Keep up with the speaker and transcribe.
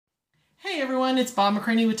Hey everyone, it's Bob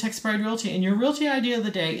McCranie with Texas Pride Realty, and your realty idea of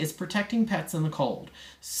the day is protecting pets in the cold.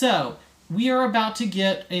 So, we are about to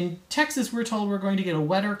get, in Texas we're told we're going to get a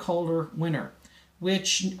wetter, colder winter,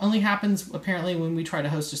 which only happens apparently when we try to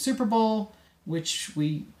host a Super Bowl, which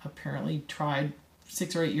we apparently tried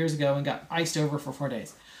 6 or 8 years ago and got iced over for 4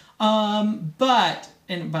 days.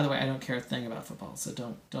 And by the way, I don't care a thing about football,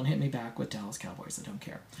 so don't hit me back with Dallas Cowboys. I don't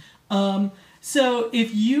care. So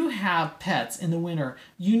if you have pets in the winter,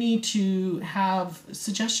 you need to have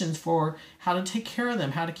suggestions for how to take care of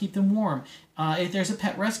them, how to keep them warm. If there's a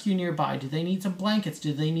pet rescue nearby, do they need some blankets?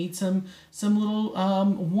 Do they need some little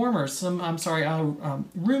warmers?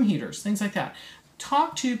 Room heaters, things like that.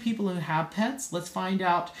 Talk to people who have pets. Let's find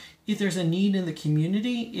out if there's a need in the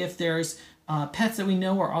community, if there's pets that we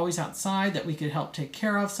know are always outside that we could help take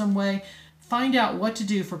care of some way. Find out what to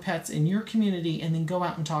do for pets in your community and then go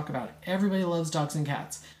out and talk about it. Everybody loves dogs and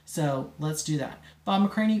cats, so let's do that. Bob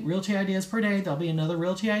McCranie, Realty Ideas Per Day. There'll be another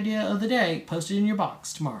Realty Idea of the Day posted in your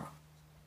box tomorrow.